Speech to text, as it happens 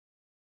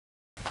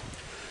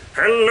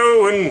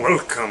Hello and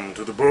welcome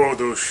to the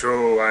Bordeaux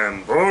Show. I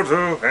am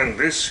Bordeaux and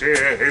this here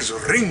is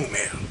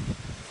ringmail.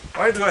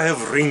 Why do I have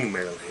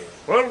ringmail here?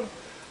 Well,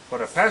 for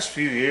the past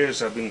few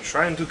years I've been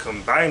trying to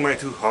combine my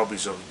two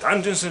hobbies of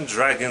Dungeons and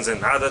Dragons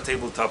and other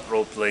tabletop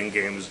role-playing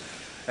games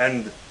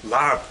and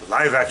LARP,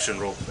 live-action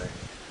role-playing.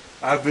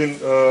 I've been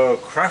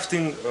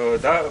crafting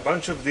a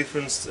bunch of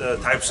different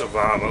types of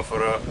armor for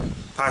the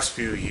past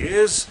few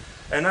years,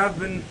 and I've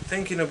been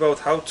thinking about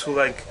how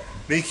to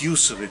make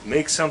use of it,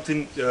 make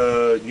something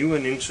new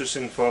and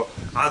interesting for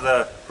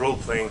other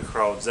role-playing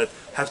crowds that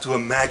have to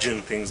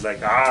imagine things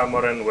like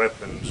armor and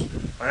weapons.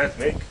 Why not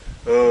make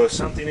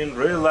something in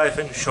real life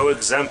and show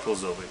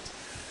examples of it?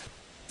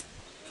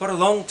 For a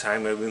long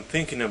time I've been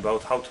thinking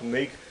about how to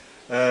make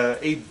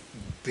a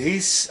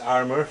base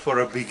armor for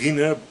a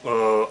beginner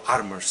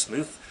armor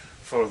smith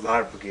for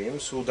LARP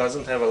games who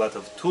doesn't have a lot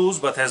of tools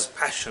but has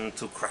passion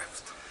to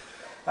craft.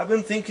 I've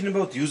been thinking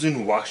about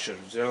using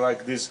washers. They're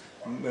like these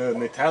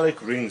metallic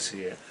rings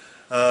here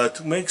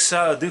to make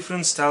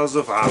different styles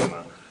of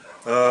armor.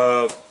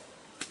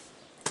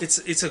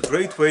 It's a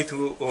great way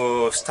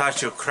to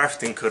start your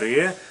crafting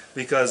career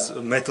because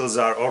metals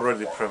are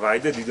already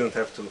provided. You don't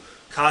have to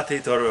cut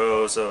it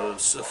or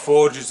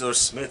forge it or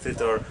smith it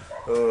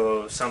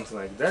or something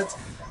like that.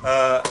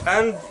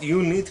 And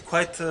you need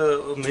quite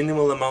a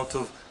minimal amount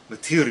of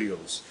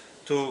materials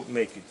to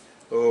make it.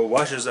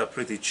 Washers are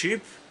pretty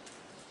cheap.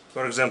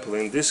 For example,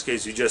 in this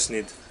case you just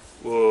need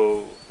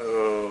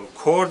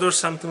cord or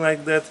something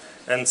like that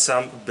and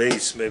some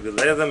base, maybe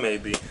leather,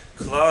 maybe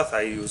cloth.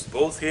 I used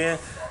both here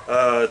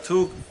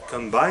to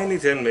combine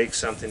it and make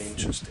something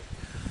interesting.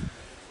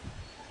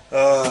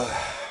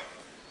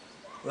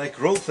 Like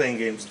role-playing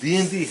games,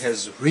 D&D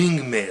has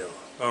ringmail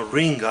or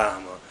ring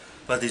armor,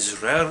 but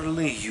is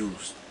rarely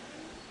used.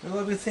 Well,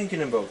 I've been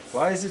thinking about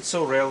why is it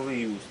so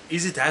rarely used?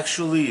 Is it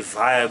actually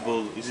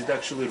viable? Is it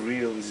actually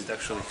real? Is it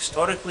actually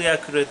historically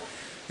accurate?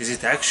 Is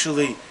it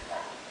actually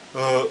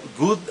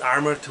good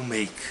armor to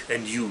make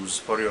and use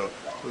for your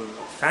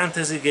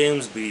fantasy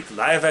games, be it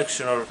live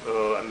action or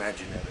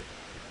imaginary?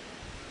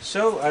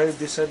 So I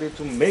decided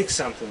to make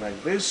something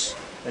like this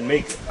and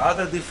make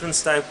other different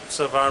types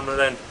of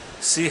armor and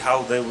see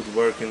how they would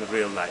work in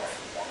real life.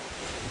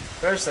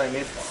 First I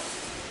need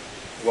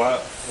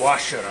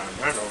washer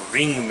armor or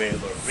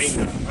ringmail or ring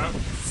armor.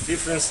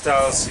 Different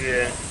styles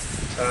here.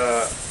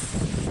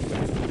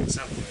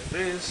 Something like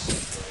this,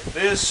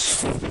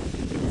 this,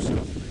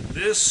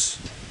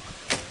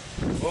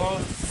 or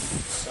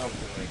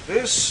something like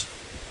this.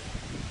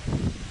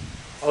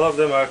 All of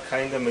them are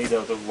kind of made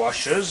out of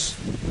washers,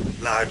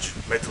 large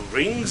metal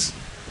rings,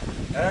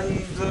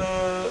 and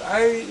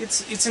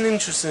it's an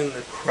interesting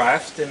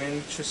craft and an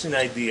interesting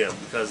idea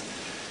because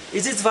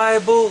is it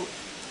viable?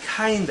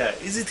 Kinda.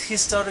 Is it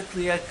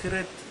historically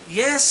accurate?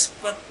 Yes,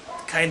 but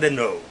kinda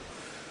no.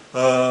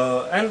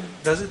 And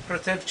does it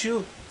protect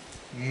you?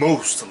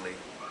 Mostly.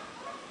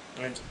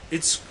 And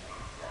it's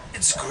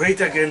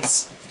great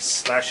against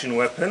slashing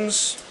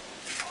weapons,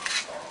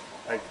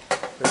 like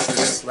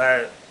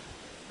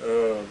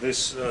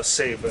this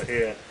saber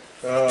here.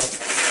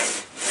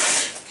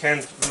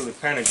 Can't really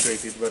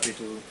penetrate it, but it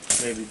will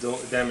maybe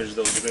damage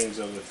those rings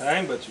over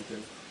time, but you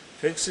can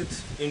fix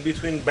it in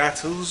between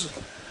battles.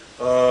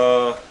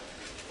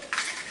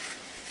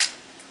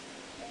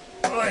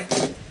 Like,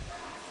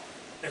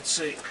 let's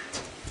say,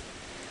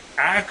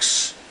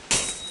 axe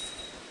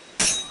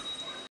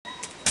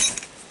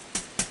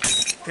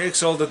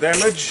takes all the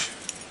damage.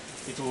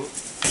 It will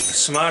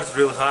smart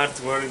real hard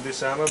wearing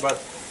this armor, but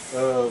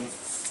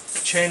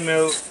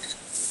chainmail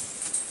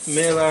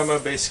mail armor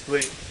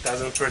basically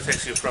doesn't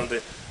protect you from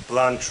the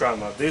blunt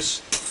trauma.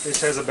 This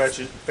has a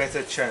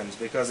better chance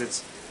because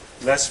it's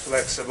less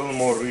flexible,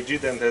 more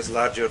rigid, and has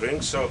larger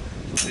rings, so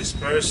to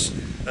disperse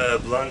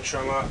blunt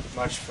trauma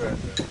much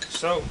further.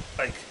 So,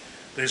 like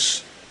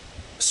this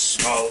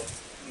small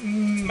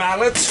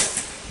mallet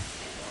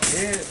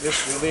here,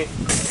 this really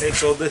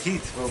takes all the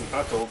heat. Well,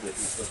 not all the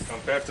heat, but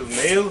compared to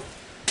nail,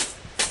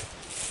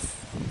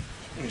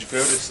 which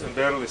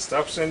barely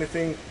stops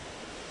anything,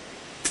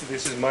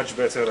 this is much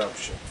better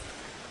option.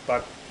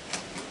 But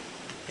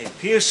a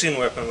piercing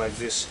weapon like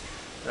this,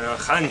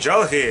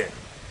 khanjal here,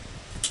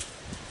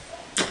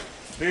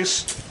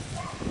 this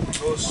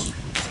goes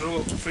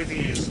through pretty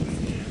easily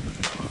here,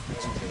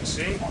 as you can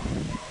see.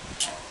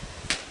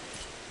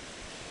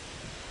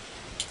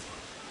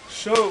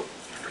 So,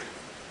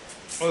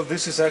 well,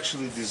 this is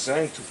actually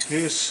designed to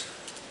pierce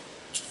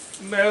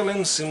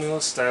Merlin similar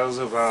styles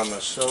of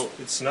armor, so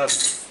it's not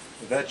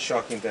that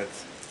shocking that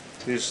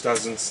this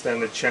doesn't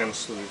stand a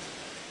chance to it.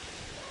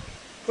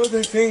 But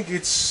I think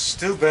it's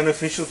still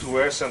beneficial to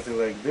wear something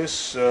like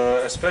this,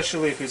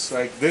 especially if it's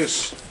like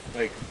this,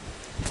 like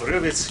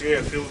rivets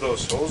here fill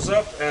those holes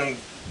up, and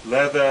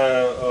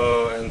leather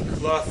and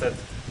cloth that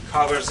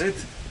covers it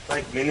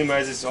like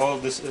minimizes all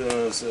this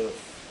the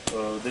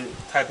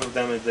type of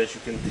damage that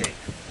you can take.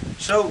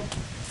 So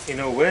in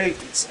a way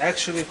it's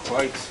actually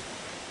quite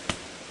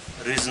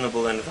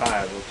reasonable and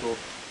viable to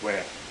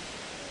wear.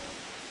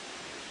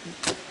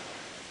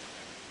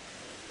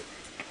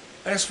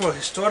 As for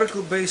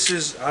historical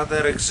bases, are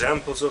there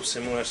examples of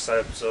similar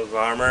types of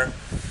armor?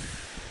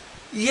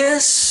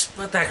 Yes,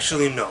 but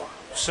actually no.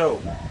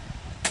 So,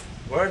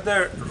 were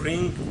there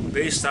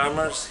ring-based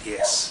armors?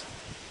 Yes.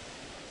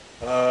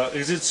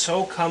 Is it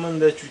so common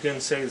that you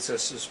can say it's a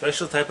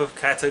special type of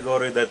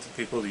category that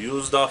people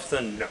used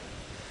often? No.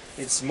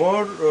 It's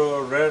more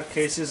rare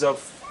cases of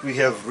we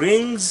have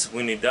rings,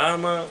 we need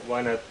armor,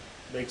 why not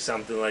make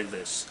something like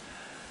this?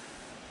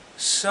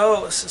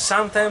 So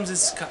sometimes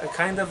it's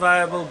kind of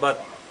viable,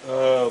 but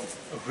uh,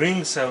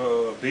 rings have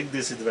a big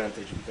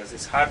disadvantage because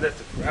it's harder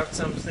to craft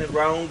something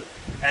round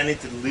and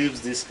it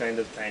leaves this kind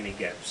of tiny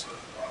gaps.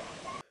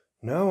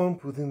 Now I'm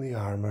putting the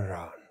armor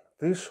on.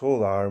 This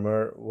whole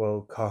armor,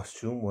 well,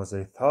 costume was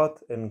a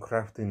thought and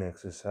crafting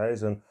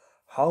exercise on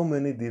how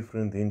many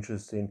different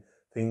interesting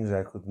things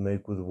I could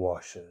make with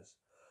washers.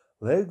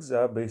 Legs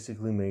are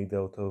basically made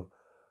out of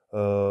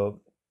uh,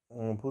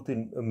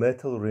 putting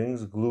metal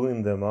rings,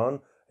 gluing them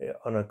on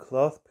a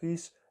cloth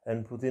piece,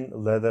 and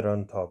putting leather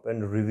on top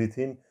and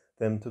riveting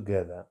them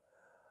together.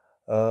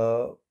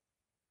 Uh,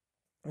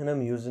 and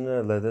I'm using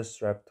a leather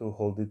strap to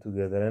hold it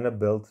together and a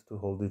belt to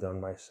hold it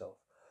on myself.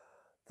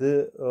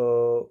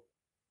 The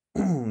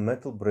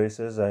metal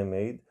braces I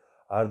made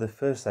are the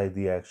first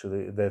idea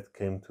actually that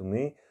came to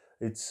me.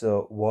 It's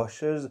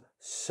washers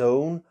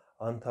sewn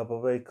on top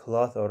of a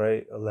cloth or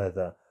a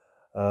leather.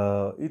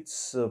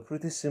 It's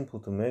pretty simple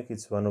to make.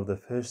 It's one of the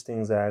first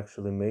things I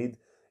actually made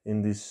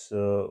in this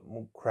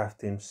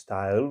crafting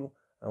style,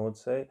 I would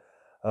say.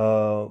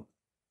 Uh,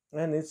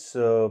 and it's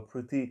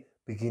pretty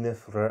beginner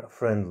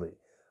friendly.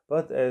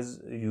 But as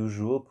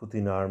usual,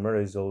 putting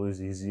armor is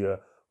always easier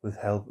with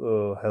help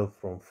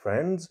from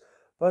friends.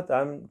 But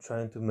I'm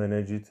trying to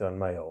manage it on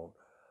my own.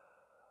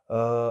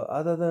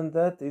 Other than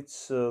that,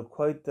 it's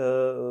quite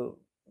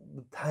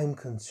time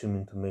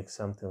consuming to make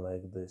something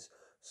like this.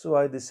 So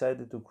I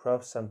decided to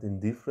craft something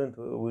different,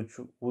 which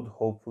would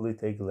hopefully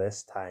take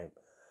less time.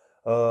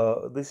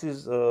 This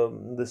is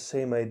the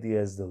same idea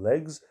as the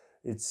legs.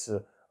 It's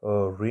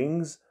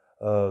rings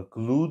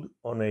glued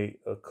on a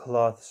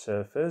cloth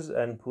surface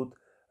and put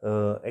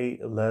a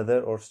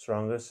leather or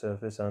stronger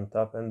surface on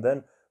top and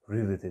then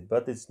riveted.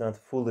 But it's not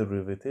fully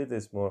riveted,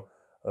 it's more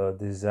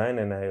design,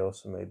 and I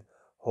also made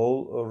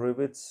hole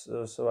rivets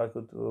so I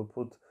could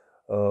put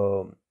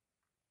um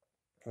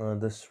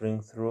the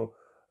string through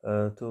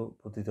to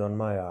put it on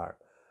my arm.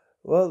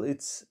 Well,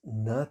 it's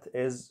not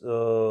as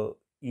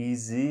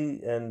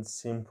easy and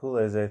simple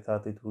as I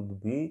thought it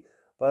would be,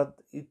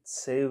 but it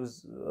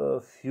saves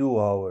a few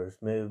hours,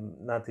 maybe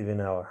not even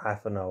an hour,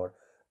 half an hour.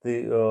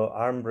 The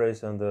arm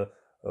brace on the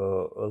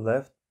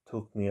left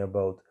took me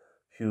about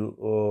few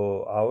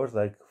hours,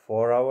 like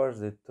 4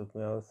 hours. It took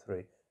me about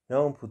three.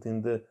 Now I'm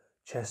putting the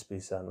chest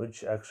piece on,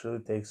 which actually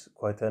takes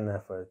quite an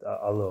effort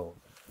alone.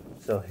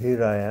 So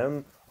here I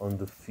am on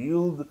the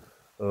field,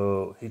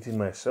 hitting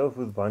myself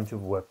with a bunch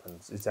of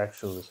weapons. It's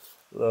actually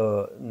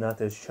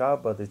not as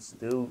sharp, but it's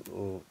still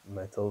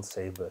metal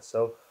saber.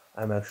 So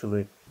I'm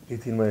actually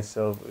hitting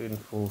myself in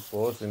full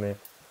force in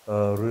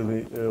a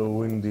really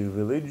windy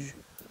village.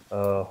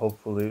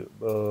 Hopefully,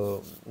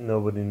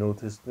 nobody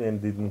noticed me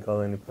and didn't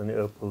call any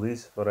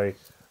police for a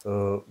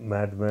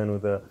madman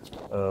with a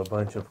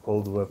bunch of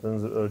cold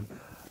weapons.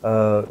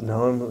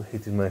 Now I'm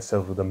hitting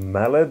myself with a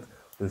mallet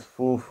with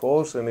full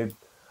force, and it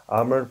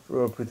armor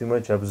pretty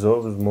much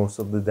absorbs most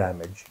of the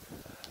damage.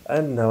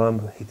 And now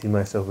I'm hitting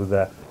myself with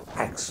a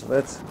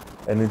axlet,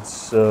 and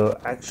it's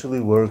actually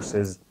works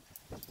as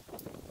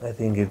I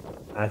think it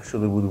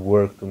actually would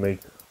work to make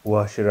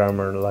washer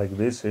armor like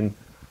this in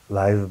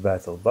live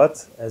battle.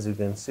 But as you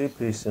can see,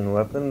 piercing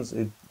weapons,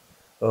 it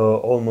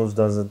almost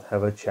doesn't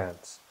have a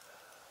chance.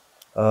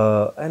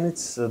 And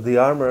it's the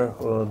armor,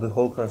 the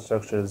whole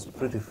construction is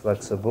pretty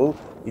flexible.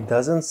 It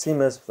doesn't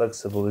seem as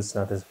flexible, it's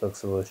not as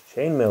flexible as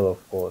chainmail,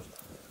 of course,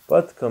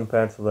 but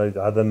compared to like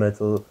other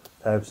metal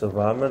types of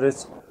armor,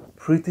 it's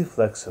pretty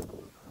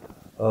flexible.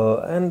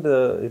 And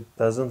it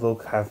doesn't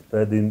look half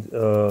bad in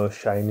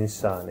shiny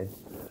sun.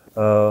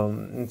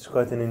 It's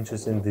quite an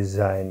interesting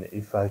design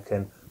if I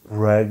can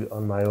brag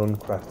on my own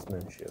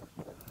craftsmanship.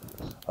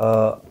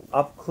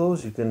 Up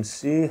close, you can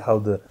see how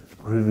the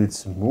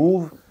rivets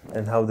move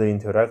and how they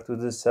interact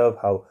with itself,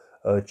 how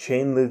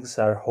chain links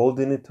are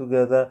holding it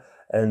together,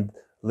 and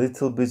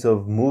little bit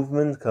of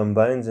movement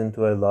combines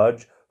into a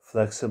large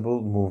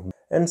flexible movement.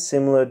 And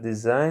similar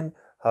design,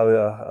 how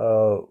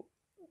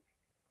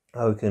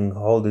you can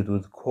hold it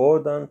with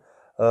cord on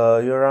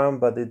your arm,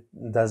 but it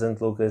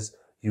doesn't look as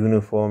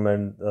uniform,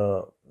 and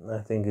I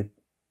think it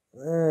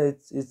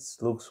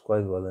looks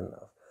quite well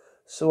enough.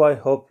 So I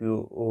hope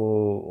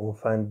you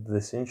find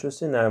this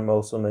interesting. I'm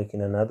also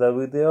making another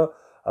video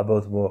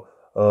about more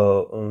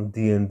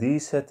D&D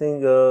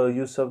setting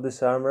use of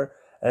this armor,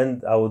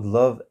 and I would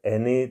love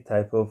any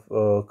type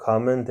of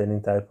comment, any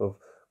type of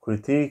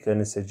critique,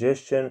 any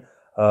suggestion,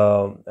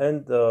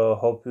 and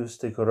hope you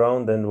stick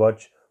around and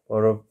watch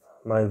more of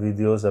my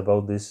videos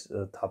about this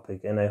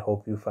topic, and I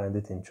hope you find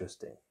it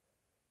interesting.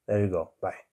 There you go. Bye.